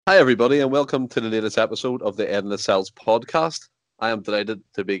Hi, everybody, and welcome to the latest episode of the Endless Celts podcast. I am delighted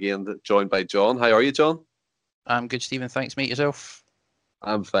to begin joined by John. How are you, John? I'm good, Stephen. Thanks, mate. Yourself?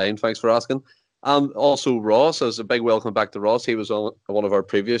 I'm fine. Thanks for asking. And also Ross, as a big welcome back to Ross. He was on one of our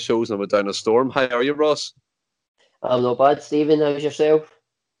previous shows and went down a storm. How are you, Ross? I'm not bad, Stephen. How's yourself?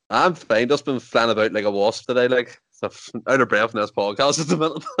 I'm fine. Just been flying about like a wasp today, so out of breath in this podcast at the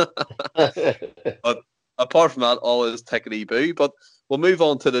minute. But apart from that, all is tickety boo. But we'll move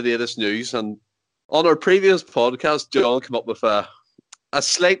on to the latest news. And on our previous podcast, John came up with a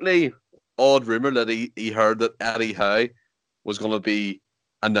slightly odd rumour that he heard that Eddie Howe was going to be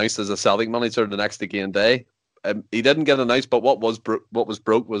announced as a Celtic manager the next game day. He didn't get announced, but what was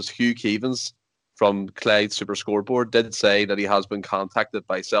broke was Hugh Keevins from Clyde Super Scoreboard did say that he has been contacted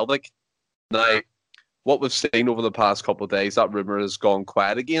by Celtic. Now, what we've seen over the past couple of days, that rumour has gone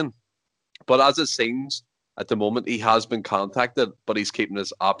quiet again. But as it seems, at the moment, he has been contacted, but he's keeping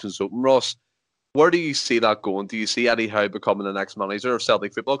his options open, Ross. Where do you see that going? Do you see Eddie Howe becoming the next manager of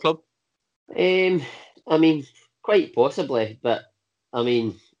Celtic Football Club? I mean, quite possibly, but I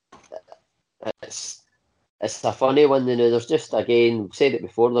mean, it's a funny one. You know, there's just again, we've said it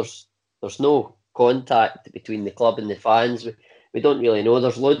before. There's no contact between the club and the fans. We don't really know.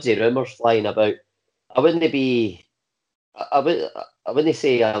 There's loads of rumours flying about. I wouldn't be. I wouldn't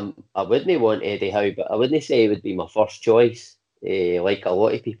say I wouldn't want Eddie Howe, but I wouldn't say he would be my first choice, like a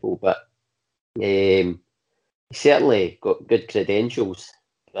lot of people. But he's certainly got good credentials.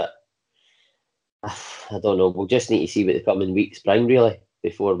 But I don't know. We'll just need to see what the coming weeks bring, really,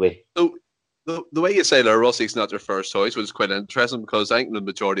 before we. So the way you say there, Rossi's not your first choice, which is quite interesting because I think the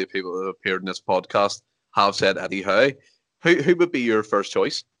majority of people that have appeared in this podcast have said Eddie Howe. Who would be your first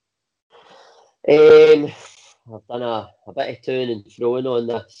choice? I've done a bit of toing and throwing on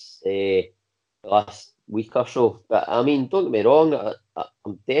this the last week or so, but I mean, don't get me wrong,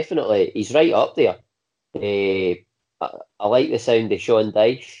 I'm definitely, he's right up there. I like the sound of Sean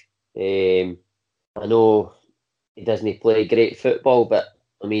Dyche. I know he doesn't play great football, but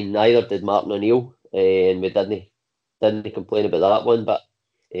I mean, neither did Martin O'Neill, and we didn't complain about that one. But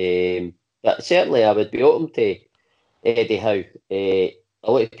certainly, I would be open to Eddie Howe. A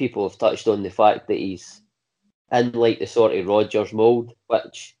lot of people have touched on the fact that he's in like the sort of Rodgers mould,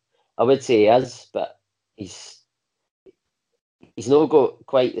 which I would say he is, but he's not got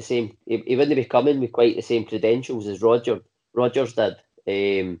quite the same. He wouldn't be coming with quite the same credentials as Rodgers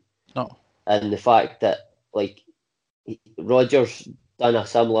did. No. And the fact that like Rodgers done a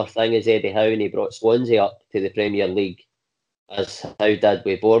similar thing as Eddie Howe, and he brought Swansea up to the Premier League, as Howe did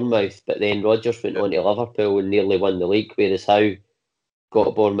with Bournemouth. But then Rodgers went on to Liverpool and nearly won the league, whereas Howe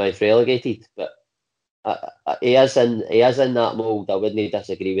got Bournemouth relegated. But he is in that mould. I wouldn't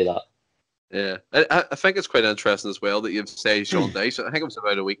disagree with that. Yeah, I think it's quite interesting as well that you've said Sean Dyche. I think it was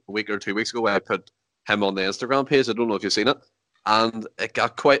about a week or 2 weeks ago where I put him on the Instagram page. I don't know if you've seen it. And it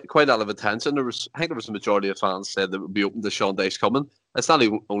got quite a lot of attention. I think there was a majority of fans said that it would be open to Sean Dyche coming. It's not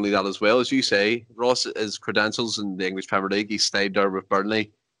only that as well. As you say, Ross, his credentials in the English Premier League, he stayed there with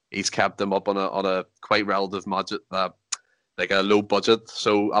Burnley. He's kept them up on a quite relative budget, like a low budget.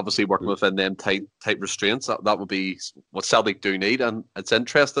 So obviously working within them tight restraints, that would be what Celtic do need. And it's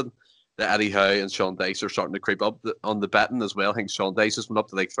interesting that Eddie Howe and Sean Dyche are starting to creep up on the betting as well. I think Sean Dyche has went up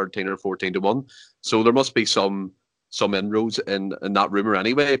to like 13 or 14 to 1. So there must be some inroads in that rumour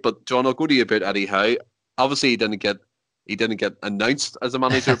anyway. But John, I'll go to you about Eddie Howe. Obviously, he didn't get announced as a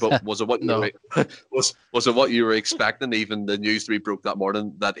manager, but was it what No. was it what you were expecting? Even the news that we broke that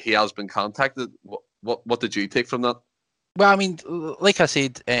morning that he has been contacted. What did you take from that? Well, I mean, like I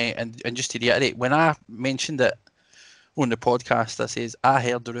said, and just to reiterate, when I mentioned it on the podcast, I says I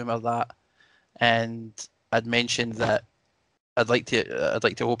heard the rumour that, and I'd mentioned that I'd like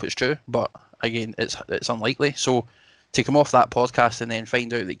to hope it's true, but again, it's unlikely. So to come off that podcast and then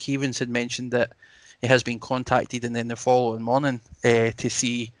find out that Keevins had mentioned that he has been contacted, and then the following morning to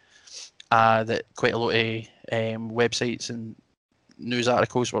see that quite a lot of websites and news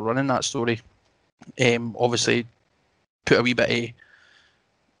articles were running that story, obviously put a wee bit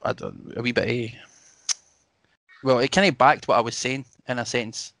of well, it kind of backed what I was saying in a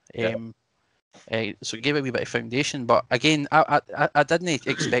sense. So it gave a wee bit of foundation, but again, I didn't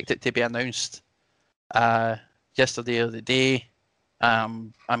expect it to be announced yesterday or the day.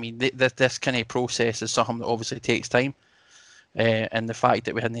 I mean, this kind of process is something that obviously takes time, and the fact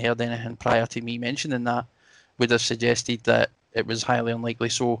that we hadn't heard anything prior to me mentioning that would have suggested that it was highly unlikely.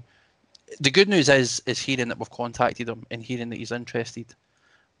 So the good news is hearing that we've contacted him and hearing that he's interested.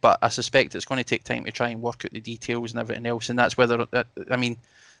 But I suspect it's going to take time to try and work out the details and everything else. And that's whether, I mean,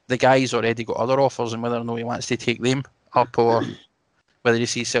 the guy's already got other offers, and whether or not he wants to take them up or Whether he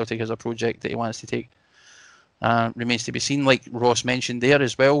sees Celtic as a project that he wants to take remains to be seen. Like Ross mentioned there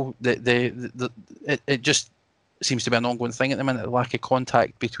as well, it just seems to be an ongoing thing at the minute. The lack of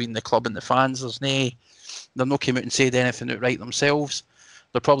contact between the club and the fans. They're not came out and said anything outright themselves.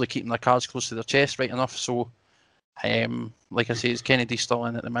 They're probably keeping their cards close to their chest, right enough. So, like I say, it's Kennedy's still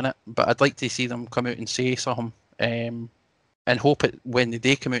in at the minute, but I'd like to see them come out and say something, and hope it when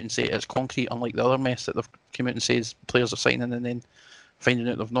they come out and say it's concrete, unlike the other mess that they've come out and says players are signing and then finding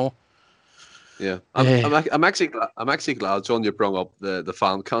out they've no. Yeah, I'm actually glad, John, you brought up the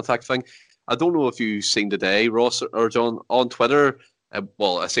fan contact thing. I don't know if you've seen today, Ross or John, on Twitter.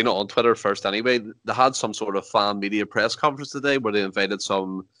 Well, I seen it on Twitter first anyway. They had some sort of fan media press conference today where they invited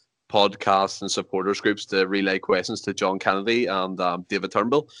some podcasts and supporters groups to relay questions to John Kennedy and David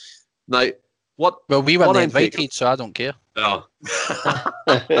Turnbull. Now, Well, we weren't invited, so I don't care. No.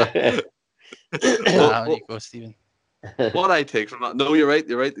 You go, Stephen. What I take from that, no, you're right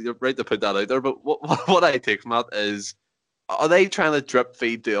to put that out there, but what I take from that is, are they trying to drip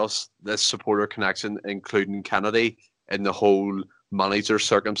feed to us this supporter connection, including Kennedy, in the whole manager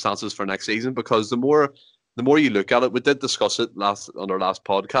circumstances for next season? Because the more you look at it, we did discuss it on our last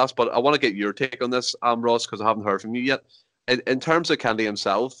podcast, but I want to get your take on this, Ross, because I haven't heard from you yet. In terms of Kennedy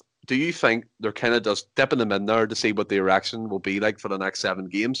himself, do you think they're kind of just dipping him in there to see what the reaction will be like for the next 7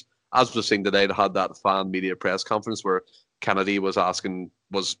 games? As we've seen today, they had that fan media press conference where Kennedy was answering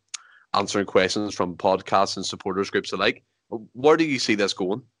questions from podcasts and supporters groups alike. Where do you see this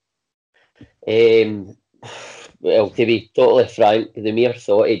going? Well, to be totally frank, the mere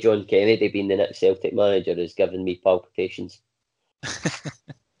thought of John Kennedy being the next Celtic manager has given me palpitations.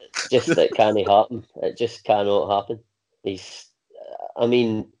 It can't happen. It just cannot happen.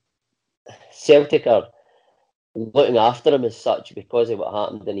 Celtic are looking after him as such because of what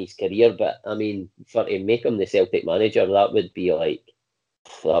happened in his career, but for to make him the Celtic manager, that would be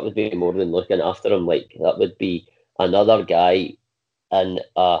more than looking after him. Like, that would be another guy in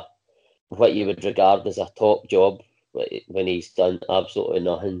what you would regard as a top job when he's done absolutely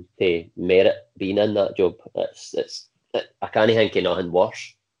nothing to merit being in that job. I can't think of nothing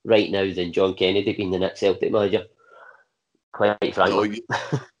worse right now than John Kennedy being the next Celtic manager. Quite frankly.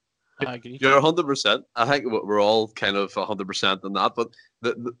 No, I agree. You're 100%. I think we're all kind of 100% on that. But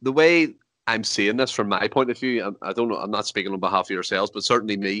the way I'm seeing this from my point of view, I don't know, I'm not speaking on behalf of yourselves, but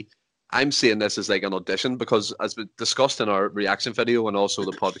certainly me, I'm seeing this as like an audition because, as we discussed in our reaction video and also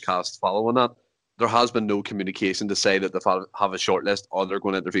the podcast following that, there has been no communication to say that they have a shortlist or they're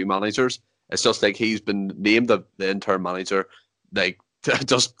going to interview managers. It's just like he's been named the interim manager, like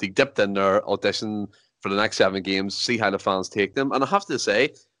just he dipped in there, audition for the next 7 games, see how the fans take them. And I have to say,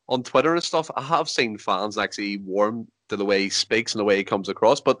 on Twitter and stuff, I have seen fans actually warm to the way he speaks and the way he comes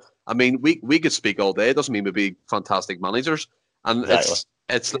across. But I mean, we could speak all day. It doesn't mean we'd be fantastic managers. And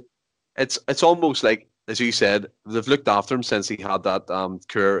exactly. It's almost like, as you said, they've looked after him since he had that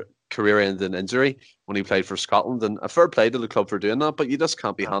career-ending injury when he played for Scotland. And a fair play to the club for doing that. But you just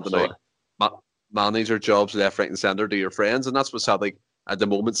can't be handing out manager jobs left, right, and centre to your friends. And that's what Celtic at the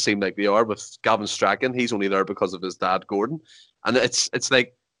moment seem like they are with Gavin Strachan. He's only there because of his dad, Gordon. And it's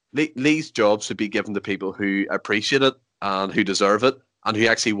like these jobs should be given to people who appreciate it and who deserve it and who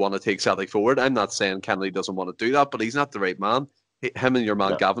actually want to take Celtic forward. I'm not saying Kennedy doesn't want to do that, but he's not the right man. Him and your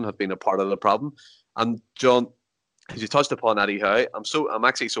man Gavin have been a part of the problem. And John, as you touched upon Eddie Howe, I'm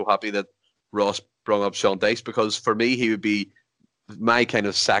actually so happy that Ross brought up Sean Dyche, because for me he would be my kind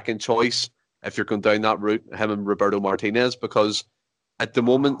of second choice if you're going down that route, him and Roberto Martinez, because at the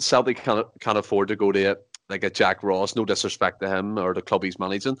moment Celtic can't afford to go to like a Jack Ross, no disrespect to him or the club he's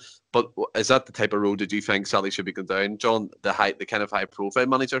managing, but is that the type of road that you think Celtic should be going down, John? The kind of high profile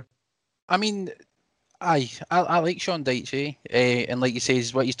manager? I mean, I like Sean Dyche, and like you say,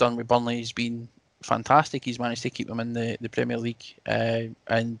 what he's done with Burnley has been fantastic. He's managed to keep them in the Premier League, and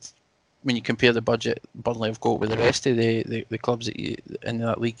when you compare the budget Burnley have got with the rest of the clubs in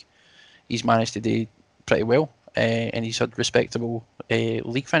that league, he's managed to do pretty well, and he's had respectable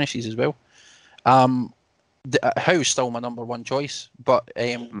league finishes as well. Howe's still my number one choice, but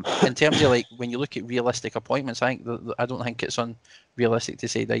in terms of like when you look at realistic appointments, I don't think it's unrealistic to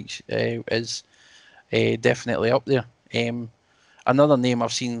say Dyche is definitely up there. Another name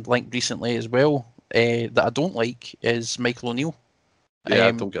I've seen linked recently as well that I don't like is Michael O'Neill. Yeah,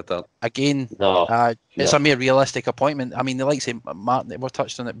 I don't get that. Again, it's a more realistic appointment. I mean, they like say Martin. We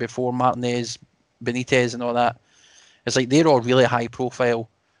touched on it before. Martinez, Benitez, and all that. It's like they're all really high profile.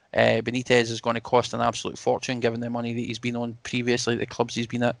 Benitez is going to cost an absolute fortune given the money that he's been on previously, the clubs he's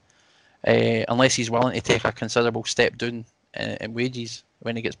been at, unless he's willing to take a considerable step down in wages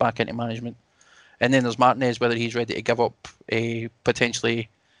when he gets back into management. And then there's Martinez, whether he's ready to give up a potentially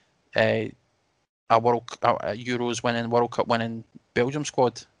a Euros winning, World Cup winning Belgium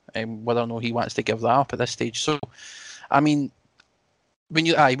squad, whether or not he wants to give that up at this stage. So, I mean, when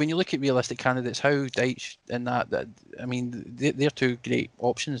you look at realistic candidates, how Deitch and that I mean, they're two great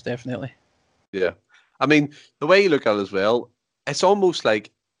options, definitely. Yeah, I mean, the way you look at it as well, it's almost like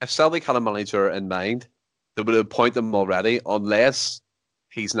if Celtic had a manager in mind, they would appoint him already, unless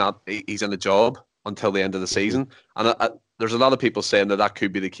he's in a job until the end of the season. And there's a lot of people saying that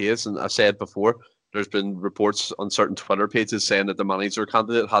could be the case. And I've said before, there's been reports on certain Twitter pages saying that the manager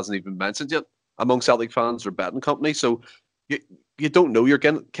candidate hasn't even mentioned yet among Celtic fans or betting companies. So you don't know. You're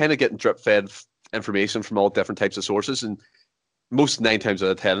kind of getting drip fed information from all different types of sources, and most 9 times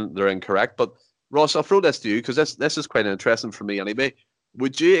out of 10 they're incorrect. But Ross, I'll throw this to you because this is quite interesting for me anyway.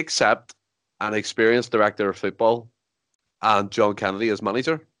 Would you accept an experienced director of football and John Kennedy as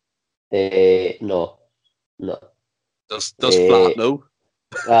manager? No. Just flat no.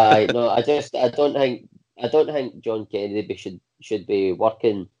 No. I don't think John Kennedy should be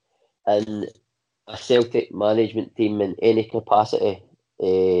working in a Celtic management team in any capacity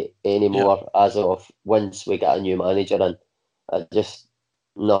anymore. As of once we get a new manager in, it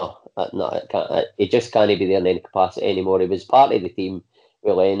can't. He just can't be there in any capacity anymore. He was part of the team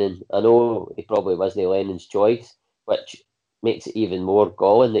with Lennon. I know he probably wasn't Lennon's choice, which makes it even more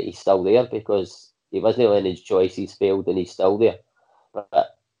galling that he's still there, because he wasn't Lennon's choice. He's failed and he's still there.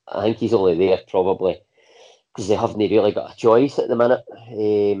 But I think he's only there probably because they haven't really got a choice at the minute.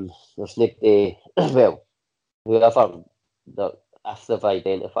 There's no, well, whoever if they've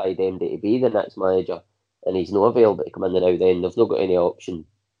identified MD to be the next manager and he's not available to come in now, then they've not got any option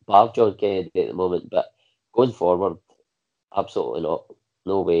bar John Kennedy at the moment. But going forward, absolutely not.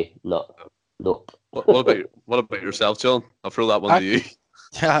 No way. Nope. What about yourself, John? I'll throw that one to you.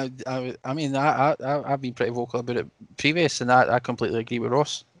 Yeah, I mean, I've been pretty vocal about it previous, and I completely agree with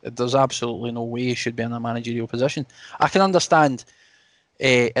Ross. There's absolutely no way he should be in a managerial position. I can understand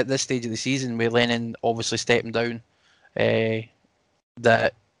at this stage of the season, with Lennon obviously stepping down,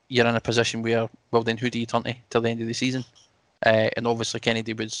 that you're in a position where, well, then who do you turn to till the end of the season? And obviously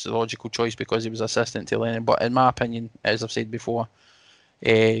Kennedy was the logical choice because he was assistant to Lennon. But in my opinion, as I've said before,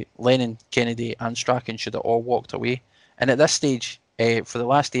 Lennon, Kennedy and Strachan should have all walked away. And at this stage, for the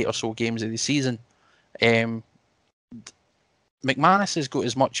last 8 or so games of the season, McManus has got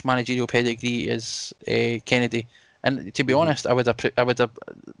as much managerial pedigree as Kennedy. And to be honest, I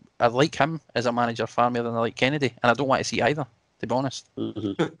like him as a manager far more than I like Kennedy, and I don't want to see either, to be honest.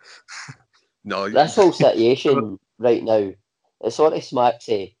 No, this whole situation right now, it sort of smacks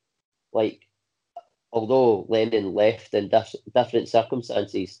like, although Lennon left in different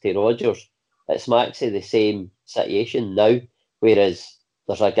circumstances to Rodgers, it smacks of the same situation now. Whereas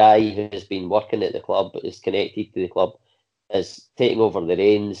there's a guy who's been working at the club, is connected to the club, is taking over the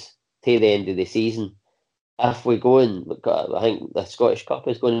reins to the end of the season. If we go and, I think the Scottish Cup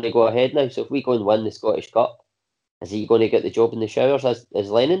is going to go ahead now, so if we go and win the Scottish Cup, is he going to get the job in the showers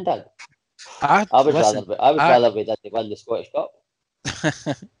as Lennon did? I would rather we didn't win the Scottish Cup.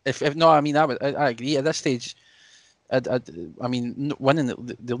 if no, I mean, I agree at this stage. I mean, winning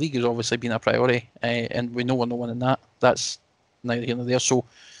the league has obviously been a priority, and we know we're not winning that. That's neither here nor there. So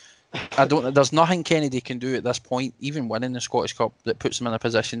there's nothing Kennedy can do at this point, even winning the Scottish Cup, that puts him in a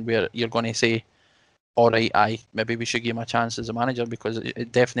position where you're going to say, all right, maybe we should give him a chance as a manager, because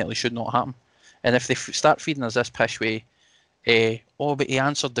it definitely should not happen. And if they start feeding us this pish way, but he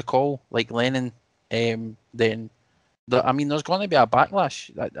answered the call like Lennon, then there's going to be a backlash.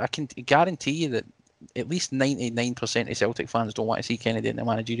 I can guarantee you that at least 99% of Celtic fans don't want to see Kennedy in the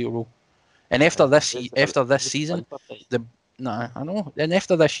managerial role. And after this season, I know. And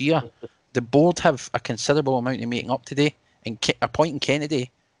after this year, the board have a considerable amount of making up today, and appointing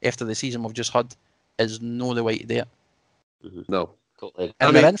Kennedy after the season we've just had is no the way to do it. No. Totally.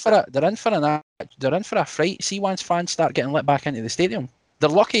 And they're in for a fright. See, once fans start getting let back into the stadium, they're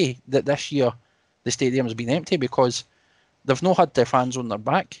lucky that this year the stadium's been empty, because they've not had their fans on their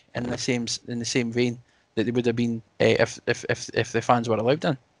back in the same vein that they would have been if the fans were allowed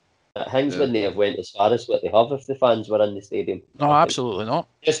in. Things wouldn't have went as far as what they have if the fans were in the stadium. No, absolutely not.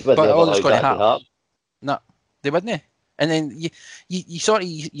 Just but all that's going to happen. No, they wouldn't. And then you sort of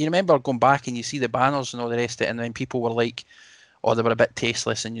you remember going back and you see the banners and all the rest of it, and then people were like, "Oh, they were a bit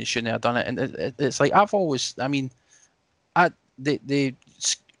tasteless, and you shouldn't have done it." And it's like, I've always, I mean, they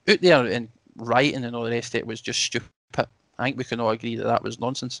out there and writing and all the rest of it was just stupid. I think we can all agree that was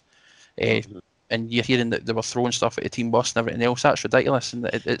nonsense. And you're hearing that they were throwing stuff at the team bus and everything else. That's ridiculous, and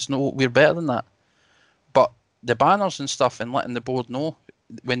it's no, we're better than that. But the banners and stuff and letting the board know,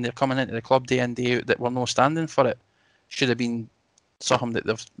 when they're coming into the club day in day out that we're not standing for it should have been something that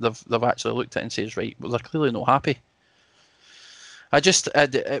they've actually looked at and says, right, well, they're clearly not happy.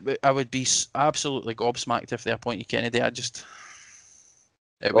 I would be absolutely gobsmacked if they appointed Kennedy.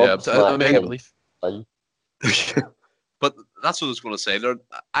 It would make a belief. But that's what I was going to say.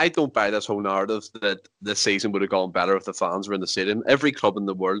 I don't buy this whole narrative that this season would have gone better if the fans were in the stadium. Every club in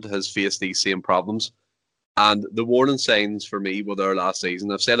the world has faced these same problems. And the warning signs for me were there last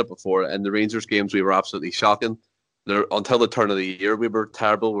season. I've said it before. In the Rangers games, we were absolutely shocking. Until the turn of the year, we were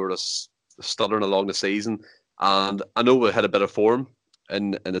terrible. We were just stuttering along the season. And I know we had a bit of form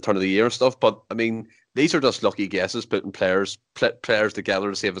in the turn of the year and stuff. But, I mean, these are just lucky guesses, putting players together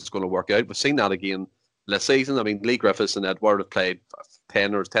to see if it's going to work out. We've seen that again this season. I mean, Lee Griffiths and Edward have played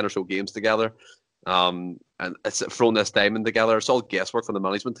 10 or so games together, and it's thrown this diamond together. It's all guesswork from the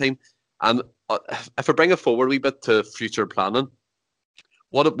management team. And if I bring it forward a wee bit to future planning,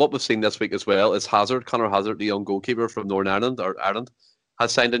 what we've seen this week as well is Conor Hazard, the young goalkeeper from Northern Ireland,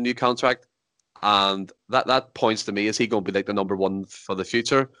 has signed a new contract, and that points to me, is he going to be like the number one for the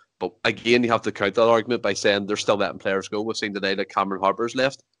future? But again, you have to count that argument by saying they're still letting players go. We've seen today that Cameron Harper's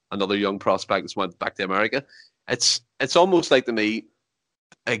left, another young prospect that's went back to America. It's almost like, to me,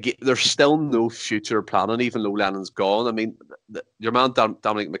 again, there's still no future planning, even though Lennon's gone. I mean, your man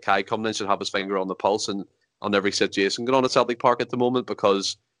Dominic Mackay coming in should have his finger on the pulse and on every situation going on at Celtic Park at the moment,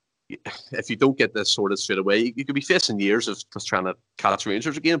 because if you don't get this sorted straight away, you could be facing years of just trying to catch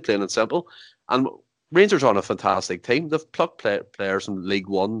Rangers again, plain and simple. And Rangers are on a fantastic team. They've plucked players from League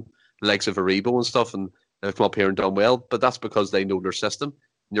One, the likes of Aribo and stuff, and they've come up here and done well, but that's because they know their system.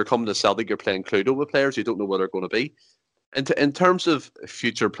 And you're coming to Celtic, you're playing Cluedo with players, you don't know where they're going to be. In terms of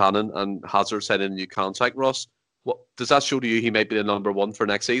future planning and Hazard signing a new contract, Ross, what does that show to you? He might be the number one for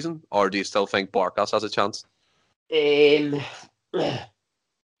next season, or do you still think Barkas has a chance? I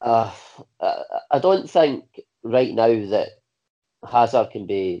don't think right now that Hazard can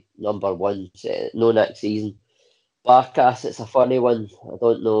be number one. No, next season. Barkas, it's a funny one. I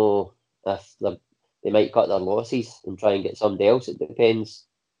don't know if they might cut their losses and try and get somebody else. It depends.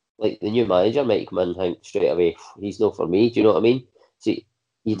 Like, the new manager might come in and think straight away, he's not for me. Do you know what I mean? So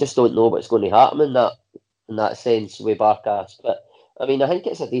you just don't know what's going to happen in that sense with Barkas. But I mean, I think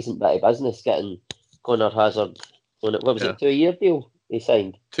it's a decent bit of business getting Conor Hazard on it. What was it, 2-year deal he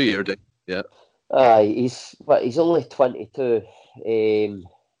signed? 2-year deal, yeah. He's only 22.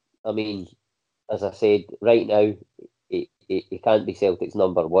 I mean, as I said, right now he can't be Celtic's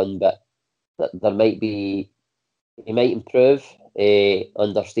number one, but there might be, he might improve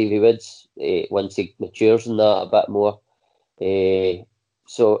under Stevie Woods once he matures in that a bit more.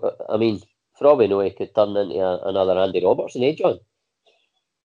 So I mean, for all we know, he could turn into another Andy Robertson, John?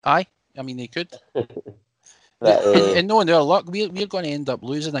 Aye, I mean, he could. But, and knowing their luck, we're going to end up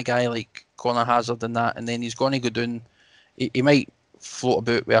losing a guy like Conor Hazard and that, and then he's going to go down. He might float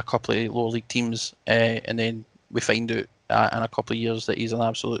about with a couple of lower league teams, and then we find out in a couple of years that he's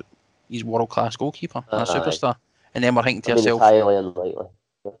he's world-class goalkeeper and a superstar. And then we're thinking to ourselves, it's highly unlikely.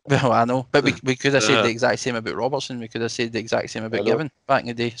 Well, I know, but we could have said the exact same about Robertson. We could have said the exact same about Given back in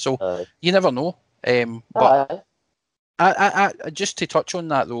the day. So you never know. But I just to touch on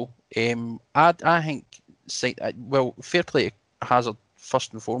that though, I think, well, fair play to Hazard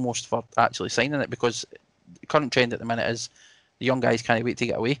first and foremost for actually signing it, because the current trend at the minute is the young guys can't wait to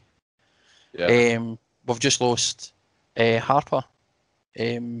get away. Yeah. We've just lost Harper.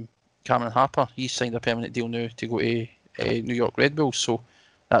 Cameron Harper, he's signed a permanent deal now to go to New York Red Bulls, so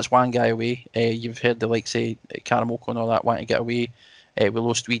that's one guy away. You've heard the likes of Karamoko and all that wanting to get away. We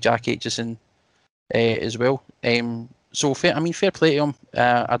lost wee Jack Aitchison as well. So fair play to him.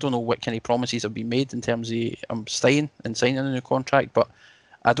 I don't know what kind of promises have been made in terms of staying and signing a new contract, but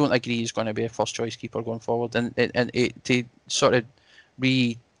I don't agree he's going to be a first choice keeper going forward. And to sort of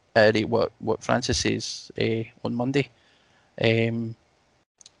reiterate what Francis says on Monday,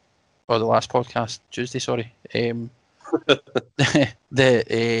 or the last podcast, Tuesday, sorry. We've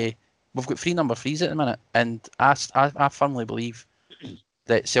got 3 number 3s at the minute, and I firmly believe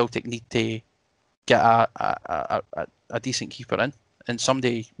that Celtic need to get a decent keeper in, and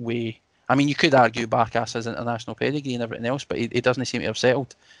someday I mean, you could argue Barkas has international pedigree and everything else, but he doesn't seem to have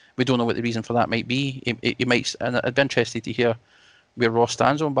settled. We don't know what the reason for that might be. He might, and I'd be interested to hear where Ross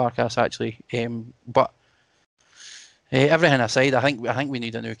stands on Barkas actually. But everything aside, I think we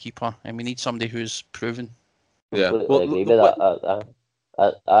need a new keeper, and we need somebody who's proven. Yeah, I agree with that.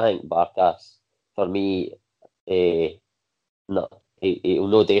 I think Barkas, for me, he'll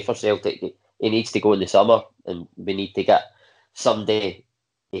no day for Celtic. He needs to go in the summer, and we need to get somebody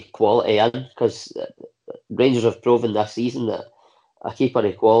quality in, because Rangers have proven this season that a keeper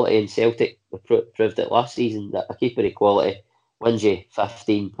of quality, and Celtic proved it last season, that a keeper of quality wins you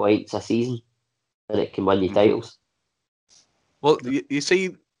 15 points a season and it can win you titles. Well, you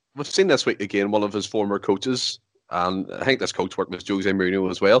see, we've seen this week again one of his former coaches, and I think this coach worked with Jose Mourinho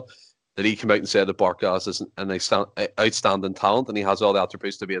as well, that he came out and said that Barkas is an outstanding talent and he has all the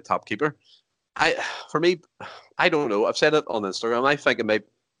attributes to be a top keeper. For me, I don't know. I've said it on Instagram. I think it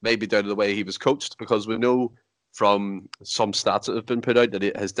may be down to the way he was coached, because we know from some stats that have been put out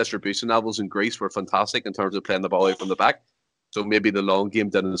that his distribution levels in Greece were fantastic in terms of playing the ball out from the back. So maybe the long game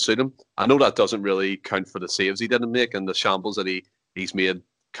didn't suit him. I know that doesn't really count for the saves he didn't make and the shambles that he's made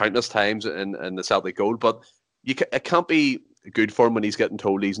countless times in the Celtic goal, but it can't be good for him when he's getting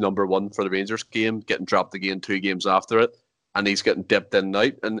told he's number one for the Rangers game, getting dropped again 2 games after it, and he's getting dipped in and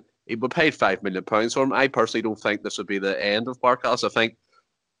out. And he would pay £5 million for him. I personally don't think this would be the end of Barkas.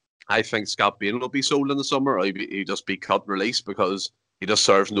 I think Scott Bain will be sold in the summer, or he'll just be cut and released, because he just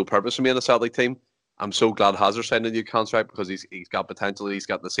serves no purpose for me in the Celtic team. I'm so glad Hazard signed a new contract, because he's got potential. He's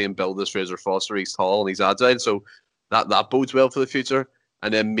got the same build as Fraser Foster. He's tall and he's agile, so that bodes well for the future.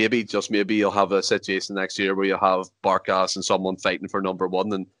 And then maybe, just maybe, you'll have a situation next year where you have Barkas and someone fighting for number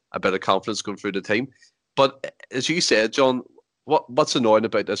one and a bit of confidence going through the team. But as you said, John, what's annoying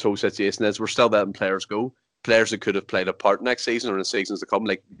about this whole situation is we're still letting players go. Players that could have played a part next season or in seasons to come,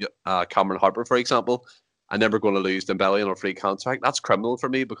 like Cameron Harper, for example, and then we're going to lose Dembele on a free contract. That's criminal for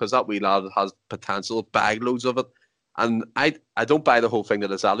me, because that wee lad has potential, bag loads of it. And I don't buy the whole thing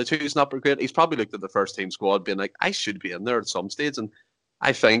that his attitude is not great. He's probably looked at the first team squad being like, I should be in there at some stage. And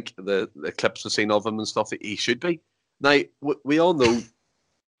I think the clips we've seen of him and stuff, he should be. Now, we all know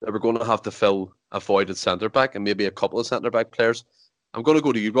that we're going to have to fill a void at centre-back and maybe a couple of centre-back players. I'm going to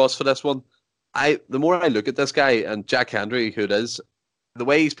go to you, Ross, for this one. The more I look at this guy, and Jack Hendry, who it is, the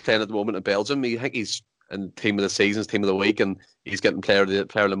way he's playing at the moment in Belgium, I think he's in team of the seasons, team of the week, and he's getting player of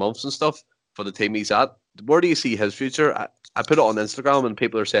the months and stuff for the team he's at. Where do you see his future? I put it on Instagram and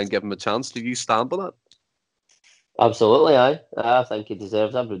people are saying give him a chance. Do you stand by that? Absolutely, I think he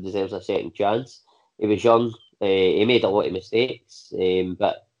deserves a second chance. He was young, he made a lot of mistakes,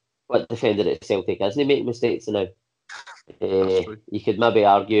 but what defender at Celtic isn't he making mistakes now? You could maybe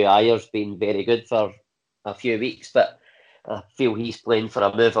argue Ayer's been very good for a few weeks, but I feel he's playing for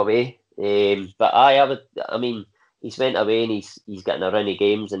a move away. But I mean, he's went away and he's getting a run of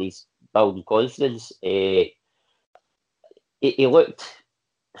games and he's building confidence. He looked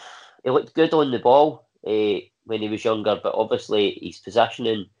good on the ball when he was younger, but obviously his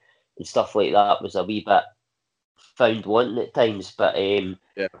positioning and stuff like that was a wee bit found wanting at times. But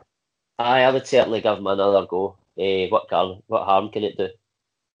I would certainly give him another go. What harm can it do?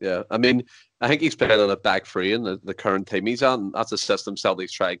 Yeah, I mean, I think he's playing on a back three in the current team he's on. And that's a system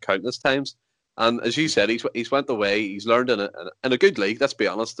Celtic's tried countless times. And as you said, he's went away. He's learned in a good league. Let's be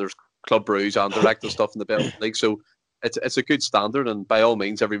honest. There's Club Brugge and direct and stuff in the Belgian league, so it's a good standard. And by all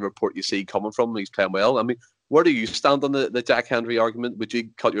means, every report you see coming from him, he's playing well. I mean, where do you stand on the Jack Hendry argument? Would you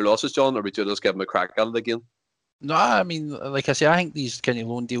cut your losses, John, or would you just give him a crack at it again? No, I mean, like I say, I think these kind of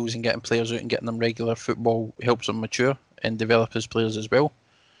loan deals and getting players out and getting them regular football helps them mature and develop as players as well.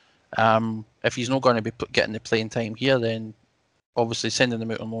 If he's not going to be getting the playing time here, then obviously sending them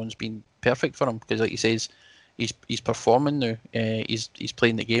out on loan's been perfect for him, because, like he says, he's performing now. He's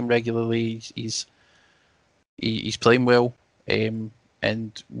playing the game regularly. He's playing well, and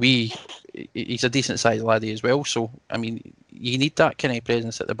he's a decent sized laddie as well. So I mean, you need that kind of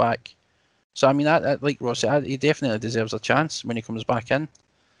presence at the back. So I mean, I like Ross said, he definitely deserves a chance when he comes back in,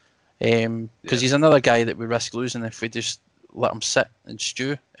 because he's another guy that we risk losing if we just let him sit and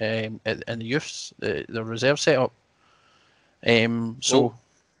stew in the youths, the reserve setup. And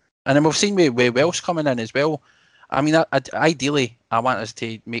then we've seen with Welsh coming in as well. I mean, ideally, I want us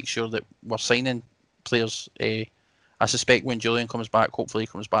to make sure that we're signing players. I suspect when Julian comes back, hopefully he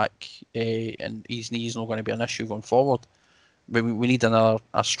comes back, and his knee's not going to be an issue going forward. We need a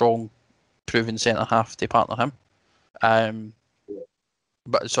strong, proven centre half to partner him.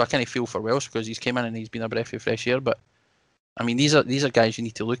 But so I kind of feel for Welsh, because he's came in and he's been a breath of fresh air. But I mean, these are guys you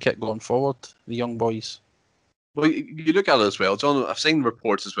need to look at going forward, the young boys. Well, you look at it as well, John. I've seen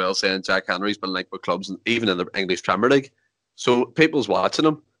reports as well saying Jack Henry's been linked with clubs, even in the English Premier League. So people's watching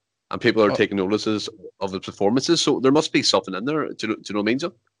him, and people are taking notices of his performances. So there must be something in there. Do you know what I mean,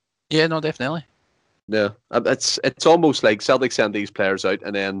 John? Yeah, no, definitely. Yeah, it's almost like Celtic send these players out,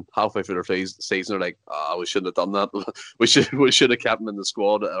 and then halfway through their season, they're like, we shouldn't have done that. we should have kept him in the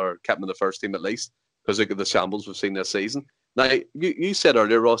squad or kept him in the first team at least, because look at the shambles we've seen this season. Now, you said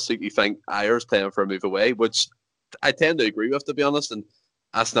earlier, Ross, that you think Ayer's playing for a move away, which I tend to agree with, to be honest. And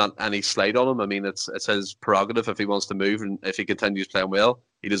that's not any slight on him. I mean, it's his prerogative if he wants to move, and if he continues playing well,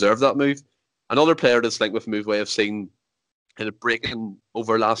 he deserves that move. Another player that's linked with a move we have seen in a breaking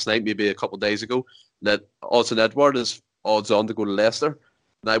over last night, maybe a couple of days ago, that Odsonne Edouard is odds on to go to Leicester.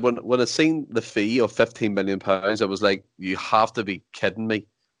 Now, when I seen the fee of £15 million, I was like, you have to be kidding me.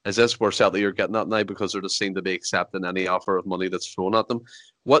 Is this where Celtic are getting at now? Because they just seem to be accepting any offer of money that's thrown at them.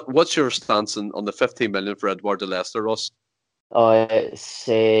 What's your stance on the 15 million for Edouard to Leicester, Ross?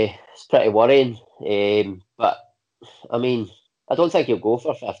 It's pretty worrying. But I mean, I don't think he'll go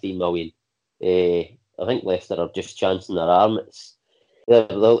for 15 million. I think Leicester are just chancing their arm. They're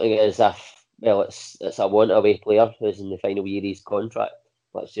looking as if, well, it's a want-away player who's in the final year of his contract.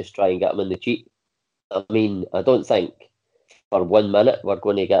 Let's just try and get him in the cheap. I mean, I don't think for 1 minute we're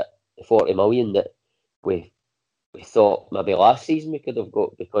going to get the 40 million that we thought maybe last season we could have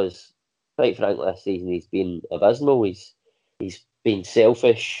got, because quite frankly this season he's been abysmal. He's been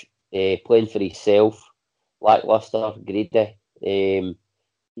selfish, playing for himself, lacklustre, greedy.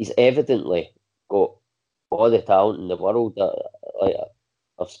 He's evidently got all the talent in the world.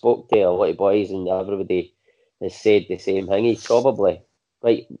 I've spoke to a lot of boys and everybody has said the same thing. He's probably,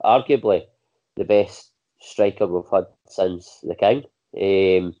 quite arguably, the best striker we've had since the King.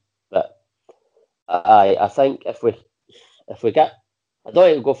 But I think if we get, I don't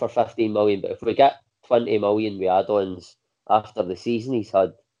think we'll go for 15 million, but if we get 20 million with add-ons after the season he's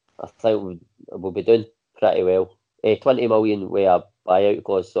had, I think we'll be doing pretty well. 20 million with a buyout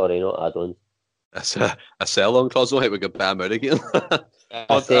clause, sorry, not add-ons. That's a sell-on clause. I don't think we could buy him out again.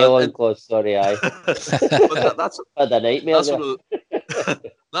 A sell-on clause, sorry, aye. But that's had a nightmare.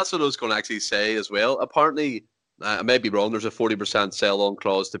 That's what I was going to actually say as well. Apparently, I may be wrong, there's a 40% sell-on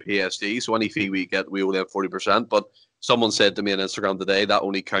clause to PSG, so any fee we get, we only have 40%. But someone said to me on Instagram today that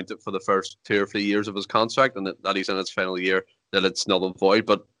only counted for the first 2 or 3 years of his contract, and that he's in his final year, that it's null and void.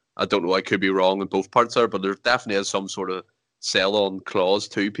 But I don't know, I could be wrong in both parts there, but there definitely is some sort of sell-on clause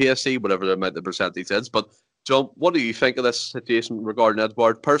to PSG, whatever the amount of percentage is. But John, what do you think of this situation regarding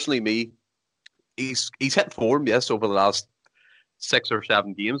Edouard? Personally, me, he's hit form, yes, over the last 6 or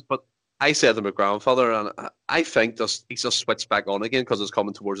 7 games, but I said to my grandfather, and I think he's just switched back on again because it's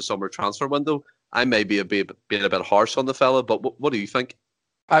coming towards the summer transfer window. I may be being a bit harsh on the fella, but what do you think?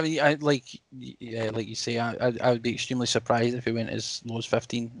 I mean, like you say, I would be extremely surprised if he went as low as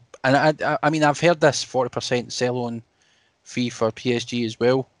 15. And I mean, I've heard this 40% sell-on fee for PSG as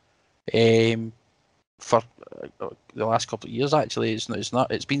well. For the last couple of years, actually,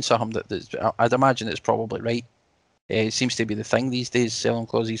 it's been something that I'd imagine it's probably right. It seems to be the thing these days, sell-on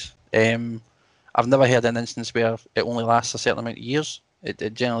clauses. I've never heard an instance where it only lasts a certain amount of years.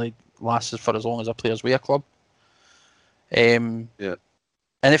 It generally lasts for as long as a player's with a club. Yeah.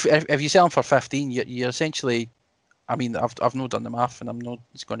 And if you sell them for 15, you're essentially, I mean, I've not done the math, and I'm not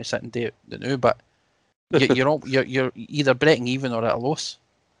going to sit and do it now, but you're either breaking even or at a loss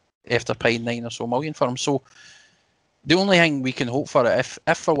after paying 9 or so million for him. So the only thing we can hope for it,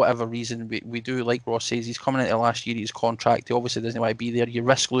 if for whatever reason we do, like Ross says, he's coming into last year, his contract, he obviously doesn't want to be there. You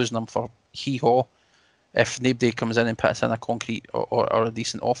risk losing him for hee-haw if nobody comes in and puts in a concrete or a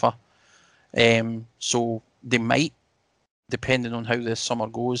decent offer. So they might, depending on how this summer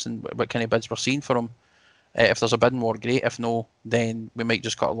goes and what kind of bids we're seeing for him. If there's a bidding war, great. If no, then we might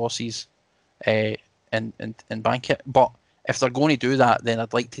just cut our losses and bank it. But if they're going to do that, then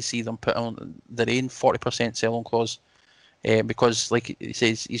I'd like to see them put on their own 40% sell-on clause, because, like he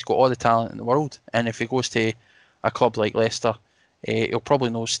says, he's got all the talent in the world, and if he goes to a club like Leicester, he'll probably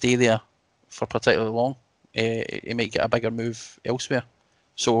not stay there for particularly long. He might get a bigger move elsewhere.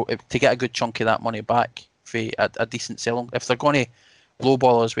 So to get a good chunk of that money back for a decent sell-on, if they're going to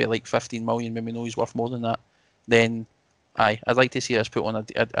lowball us with like 15 million when we know he's worth more than that, then I'd like to see us put on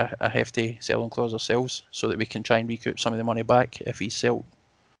a hefty sell-on clause ourselves so that we can try and recoup some of the money back if he's sold.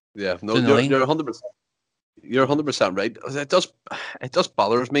 Yeah, no, you're 100%. You're 100% right. It just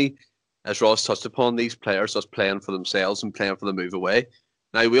bothers me, as Ross touched upon, these players just playing for themselves and playing for the move away.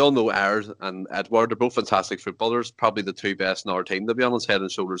 Now, we all know Ayers and Edouard, they're both fantastic footballers, probably the 2 best in our team, to be honest, head and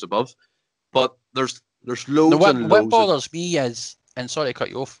shoulders above. But there's loads and loads. What bothers me is, and sorry to cut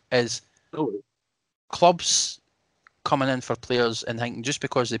you off, is clubs coming in for players and thinking just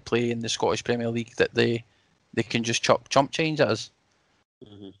because they play in the Scottish Premier League that they can just chump change at us.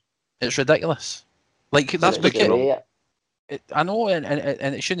 Mm-hmm. It's ridiculous. Like that's I know, and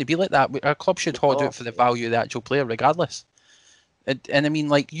it shouldn't be like that. Our club should hold out for the value of the actual player, regardless. And I mean,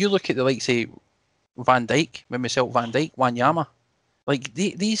 like, you look at the likes of Van Dijk, when we sell Van Dijk, Wanyama, like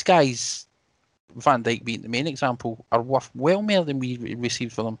these guys, Van Dijk being the main example, are worth well more than we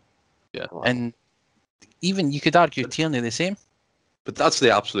received for them. Yeah. And even you could argue Tierney the same. But that's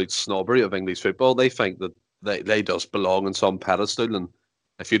the absolute snobbery of English football. They think that they just belong on some pedestal, and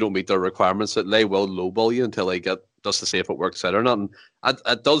if you don't meet their requirements, that they will lowball you until they get just to see if it works out or not. And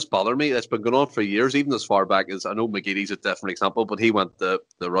it does bother me. It's been going on for years, even as far back as I know McGeady's a different example, but he went to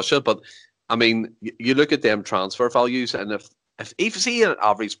Russia. But I mean, you look at them transfer values, and if you see an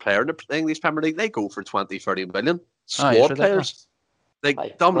average player in the English Premier League, they go for 20, 30 million. Squad players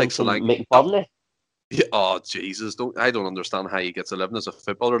like Dominic Solanke. Yeah, oh Jesus! I don't understand how he gets a living as a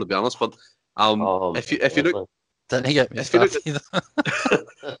footballer, to be honest. But if you look, didn't he get me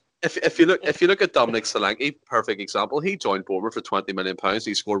if you look at Dominic Solanke, perfect example. He joined Bournemouth for £20 million.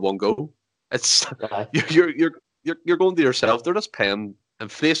 He scored one goal. It's you're going to yourself. They're just paying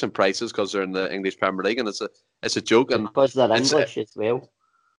inflation prices because they're in the English Premier League, and it's a joke. And because they're English as well.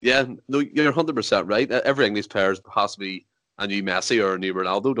 Yeah, no, you're 100% right. Every English player has to be a new Messi or a new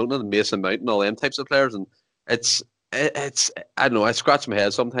Ronaldo, don't they? Mason Mount and all them types of players, and it's I don't know. I scratch my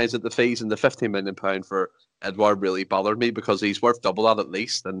head sometimes at the fees, and the £15 million for Edouard really bothered me because he's worth double that at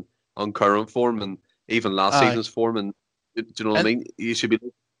least, and on current form and even last season's form. And do you know what I mean? You should be.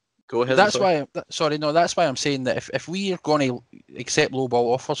 Go ahead. That's why. That's why I'm saying that if we are going to accept low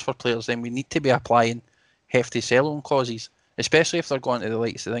ball offers for players, then we need to be applying hefty sell-on clauses, especially if they're going to the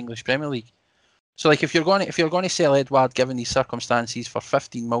likes of the English Premier League. So, like, if you're going to sell Edouard given these circumstances for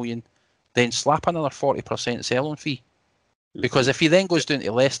 15 million, then slap another 40% sell-on fee. Because if he then goes down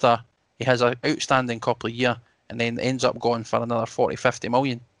to Leicester, he has an outstanding couple of years, and then ends up going for another 40, 50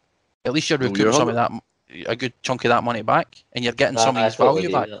 million. At least you're recouping some of that, a good chunk of that money back, and you're getting some of his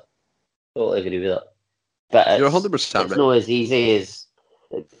value back. Totally agree with that. But you're 100% right. It's not as easy as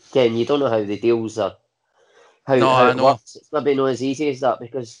Ken. You don't know how the deals are. How it works. It's maybe not as easy as that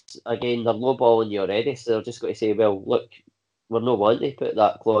because again they're lowballing you already, so they're just going to say, "Well, look, we're not wanting to put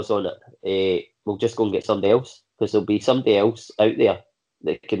that clause on it. We'll just go and get somebody else because there'll be somebody else out there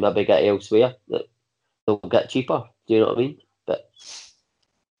that can maybe get elsewhere that they'll get cheaper." Do you know what I mean? But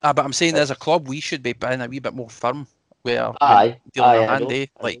I'm saying as a club, we should be being a wee bit more firm. Where dealing a hand,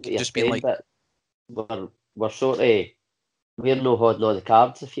 like just being like, we're sort of we're no holding all the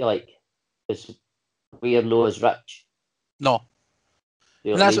cards, if you like, because we're no as rich. No,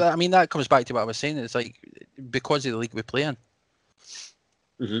 you know and that's I mean that comes back to what I was saying. It's like because of the league we play in.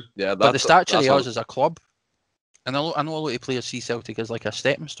 Mm-hmm. Yeah, but the stature of us as a club, and I know a lot of players see Celtic as like a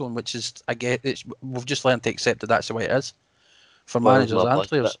stepping stone, which is we've just learned to accept that that's the way it is for managers and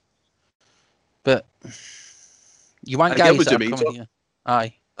players. But you want guys that are coming here.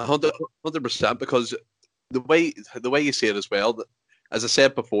 Aye, 100%, because the way you see it as well. As I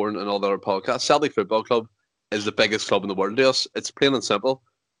said before in other podcasts, Celtic Football Club is the biggest club in the world to us. It's plain and simple.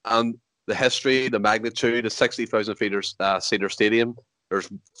 And the history, the magnitude, the 60,000 seater stadium. There's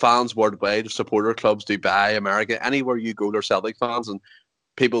fans worldwide, supporter clubs, Dubai, America, anywhere you go, there's Celtic fans, and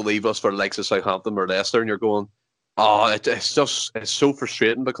people leave us for the likes of Southampton or Leicester, and you're going, it's so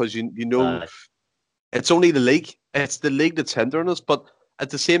frustrating because you know it's only the league. It's the league that's hindering us, but at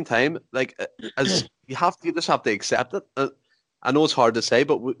the same time, like as you just have to accept it. I know it's hard to say,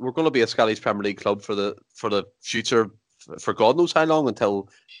 but we're going to be a Scottish Premier League club for the future, for God knows how long, until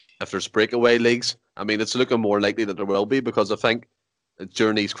if there's breakaway leagues. I mean, it's looking more likely that there will be, because I think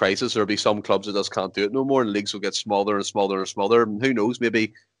during these crises there'll be some clubs that just can't do it no more, and leagues will get smaller and smaller and smaller. And who knows,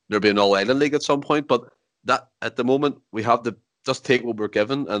 maybe there'll be an all-island league at some point. But that at the moment we have to just take what we're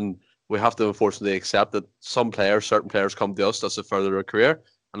given, and we have to unfortunately accept that certain players come to us just to further their career.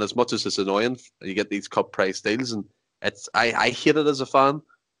 And as much as it's annoying, you get these cut price deals, and I hate it as a fan.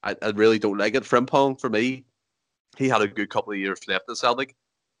 I really don't like it. Frimpong, for me, he had a good couple of years left at Celtic,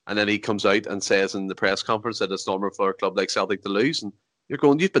 and then he comes out and says in the press conference that it's normal for a club like Celtic to lose, and you're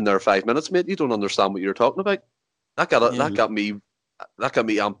going, you've been there 5 minutes, mate. You don't understand what you're talking about. That got me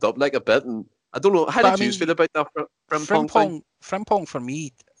amped up like a bit, and I don't know. How did you feel about that Frimpong thing? Frimpong for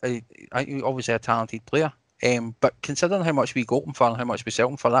me, I obviously a talented player, but considering how much we got him for and how much we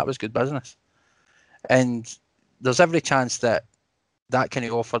sold him for, that was good business. And there's every chance that kind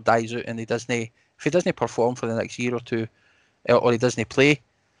of offer dies out, and if he doesn't perform for the next year or two, or he doesn't play,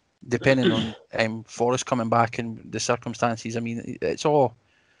 depending on Forrest coming back and the circumstances. I mean, it's all.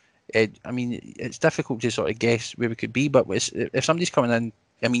 I mean, it's difficult to sort of guess where we could be, but if somebody's coming in,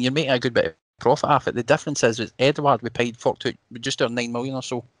 I mean, you're making a good bit of profit off it. The difference is with Edouard, we paid just under 9 million or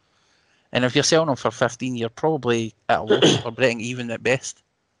so, and if you're selling him for 15, you're probably at a loss or breaking even at best.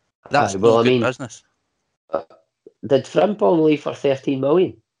 That's good business. Did Frimpong leave for 13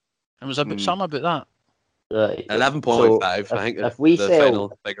 million? It was something about that. Right. 11.5, I think. If we the sell,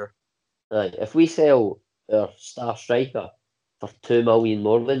 final figure. Right, if we sell our star striker for 2 million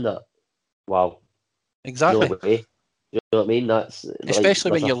more than that, wow. Exactly. No way. You know what I mean? That's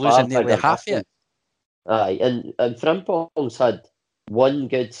especially when there's you're a far losing nearly bigger half of difference. it. Aye, and Frimpong's had one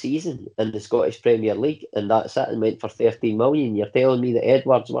good season in the Scottish Premier League, and that's it, and went for 13 million. You're telling me that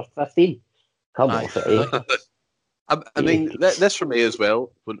Edward's worth 15? Come Aye, off it, fully. I mean, this for me as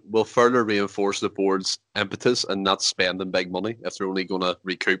well will further reinforce the board's impetus and not spending big money if they're only going to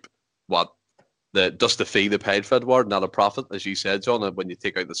recoup what just the fee they paid for Edward, not a profit, as you said, John, when you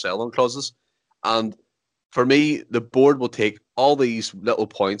take out the sell-on clauses. And for me, the board will take all these little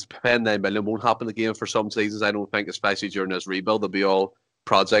points. Paying 9 million won't happen again for some seasons, I don't think, especially during this rebuild. There'll be all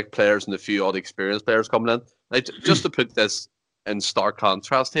project players and a few odd experienced players coming in. Like, just to put this in stark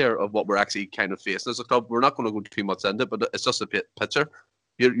contrast here of what we're actually kind of facing as a club, we're not going to go too much into it, but it's just a picture.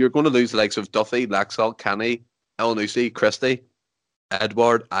 You're going to lose the likes of Duffy, Laxalt, Kenny, Elanusi, Christie,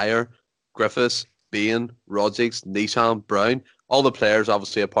 Edward, Ayer, Griffiths, Bain, Rodrigues, Nisham, Brown. All the players,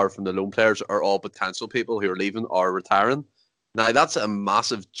 obviously, apart from the loan players, are all potential people who are leaving or retiring. Now, that's a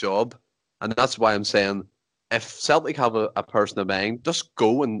massive job, and that's why I'm saying if Celtic have a person in mind, just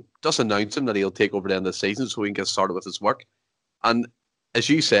go and just announce him that he'll take over the end of the season so he can get started with his work. And as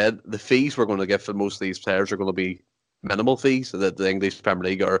you said, the fees we're going to get for most of these players are going to be minimal fees that the English Premier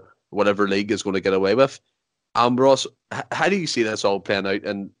League or whatever league is going to get away with. Ross, how do you see this all playing out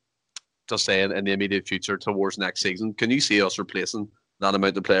and just saying in the immediate future towards next season? Can you see us replacing that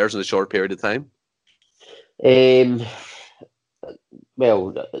amount of players in a short period of time?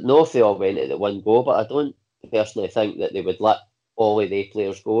 Well, no, if they all went at one go, but I don't personally think that they would let all of the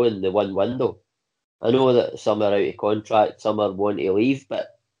players go in the one window. I know that some are out of contract, some are wanting to leave,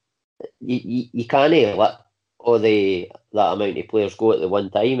 but you can't let all that amount of players go at the one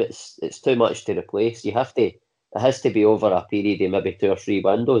time. It's too much to replace. It has to be over a period of maybe 2 or 3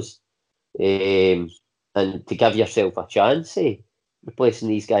 windows, and to give yourself a chance of replacing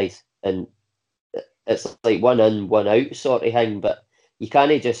these guys. And it's like one in, one out sort of thing. But you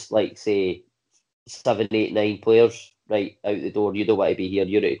can't just say 7, 8, 9 players right out the door. You don't want to be here.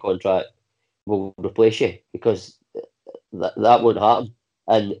 You're out of contract. We'll replace you, because that won't happen.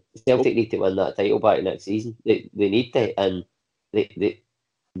 And Celtic need to win that title back next season. They need to, and they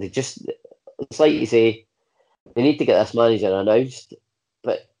just, it's like you say, they need to get this manager announced.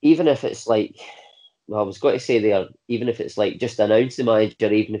 But even if it's I was going to say there, even if it's just announce the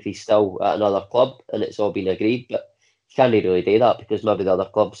manager, even if he's still at another club and it's all been agreed, but you can't really do that because maybe the other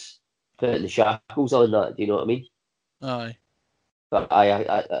club's putting the shackles on that. Do you know what I mean? Aye. But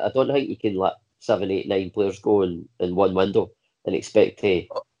I don't think you can let 7, 8, 9 players go in one window and expect to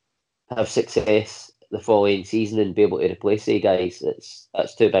have success the following season and be able to replace the guys.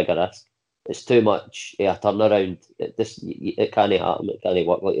 That's too big a risk. It's too much a turnaround. It can't happen. It can't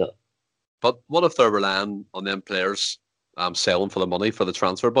work like that. But what if they're relying on them players selling for the money for the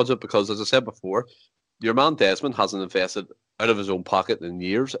transfer budget? Because as I said before, your man Desmond hasn't invested out of his own pocket in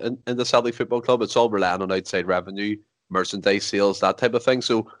years in the Celtic Football Club. It's all relying on outside revenue, merchandise sales, that type of thing.